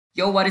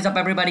Yo, what is up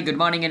everybody? Good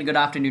morning and good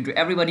afternoon to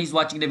everybody who's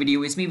watching the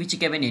video. It's me, Vichy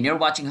Kevin, and you're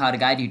watching How to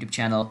Guide YouTube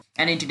channel.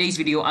 And in today's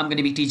video, I'm going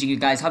to be teaching you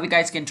guys how you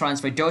guys can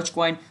transfer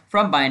Dogecoin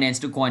from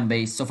Binance to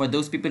Coinbase. So for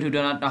those people who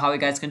do not know how you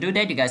guys can do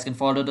that, you guys can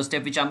follow the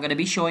step which I'm going to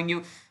be showing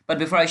you. But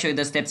before I show you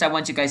the steps, I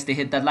want you guys to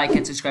hit that like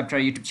and subscribe to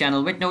our YouTube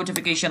channel with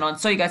notification on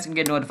so you guys can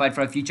get notified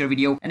for a future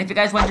video. And if you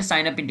guys want to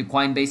sign up into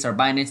Coinbase or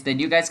Binance, then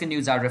you guys can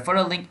use our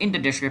referral link in the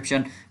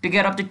description to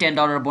get up to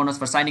 $10 bonus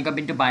for signing up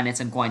into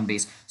Binance and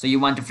Coinbase. So you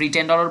want a free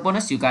 $10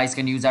 bonus, you guys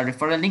can use our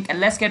referral link, and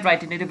let's get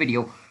right into the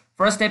video.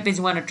 First step is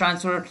you want to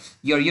transfer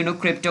your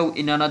crypto,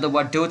 in another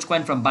word,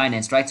 Dogecoin from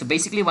Binance, right? So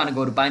basically you want to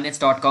go to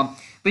binance.com,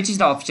 which is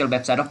the official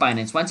website of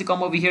Binance. Once you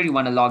come over here, you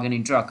want to log in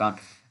into your account.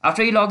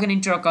 After you log in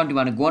into your account, you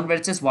want to go on where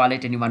it says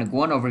wallet and you want to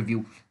go on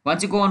overview.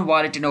 Once you go on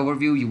wallet and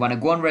overview, you want to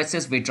go on where it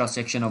says withdraw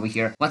section over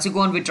here. Once you go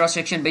on withdraw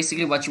section,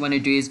 basically what you want to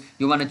do is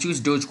you want to choose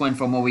Dogecoin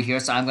from over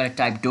here. So I'm going to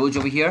type Doge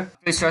over here.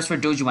 After you search for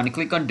Doge, you want to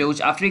click on Doge.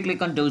 After you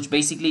click on Doge,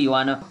 basically you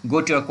want to go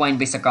to your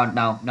Coinbase account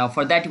now. Now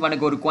for that, you want to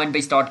go to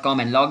coinbase.com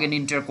and log in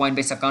into your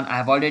Coinbase account. I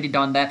have already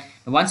done that.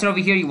 And once you're over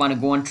here, you want to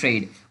go on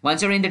trade.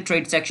 Once you're in the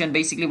trade section,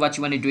 basically what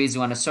you want to do is you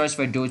want to search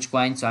for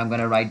Dogecoin. So I'm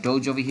going to write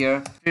Doge over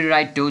here. After you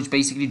write Doge,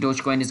 basically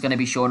Dogecoin is going to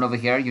be shown over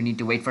here. You need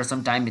to wait for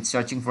some time. It's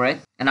searching for it.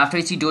 And after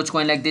you see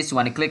Dogecoin like this, you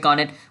want to click on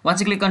it.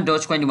 Once you click on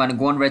Dogecoin, you want to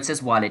go on where it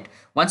says wallet.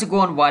 Once you go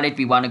on wallet,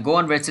 we want to go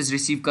on where it says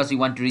receive because we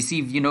want to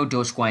receive,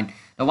 Dogecoin.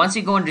 Now once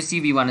you go and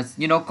receive, we want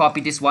to,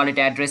 copy this wallet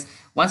address.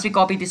 Once we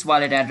copy this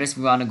wallet address,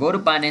 we want to go to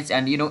Binance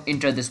and,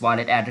 enter this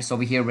wallet address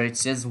over here where it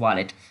says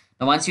wallet.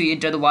 Now once you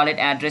enter the wallet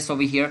address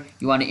over here,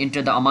 you want to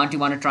enter the amount you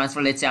want to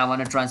transfer. Let's say I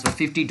want to transfer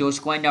 50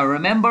 Dogecoin. Now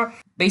remember,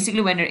 basically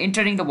when you're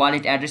entering the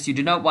wallet address, you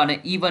do not want to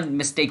even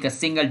mistake a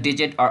single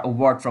digit or a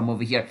word from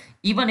over here.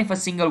 Even if a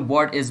single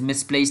word is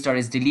misplaced or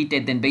is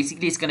deleted, then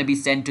basically it's going to be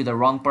sent to the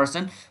wrong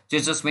person.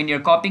 Just when you're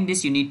copying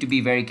this, you need to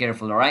be very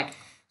careful, all right?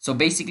 So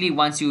basically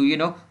once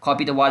you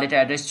copy the wallet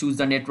address, choose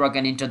the network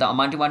and enter the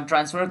amount you want to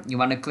transfer, you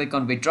want to click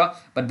on withdraw.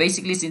 But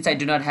basically since I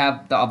do not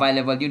have the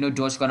available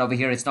Dogecoin over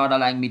here, it's not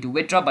allowing me to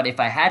withdraw. But if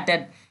I had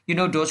that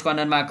Dogecoin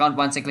on my account,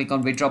 once I click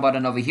on withdraw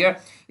button over here,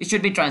 it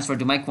should be transferred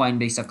to my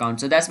Coinbase account.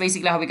 So that's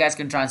basically how you guys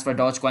can transfer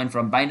Dogecoin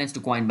from Binance to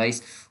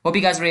Coinbase. Hope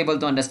you guys were able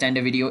to understand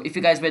the video. If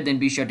you guys were, then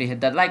be sure to hit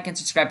that like and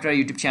subscribe to our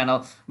YouTube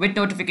channel with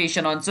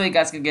notification on so you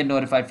guys can get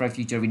notified for a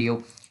future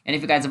video. And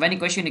if you guys have any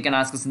question, you can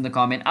ask us in the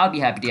comment. I'll be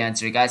happy to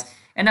answer you guys.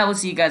 And I will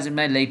see you guys in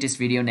my latest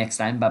video next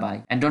time. Bye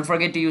bye. And don't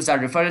forget to use our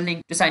referral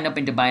link to sign up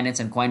into Binance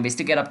and Coinbase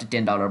to get up to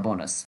 $10 bonus.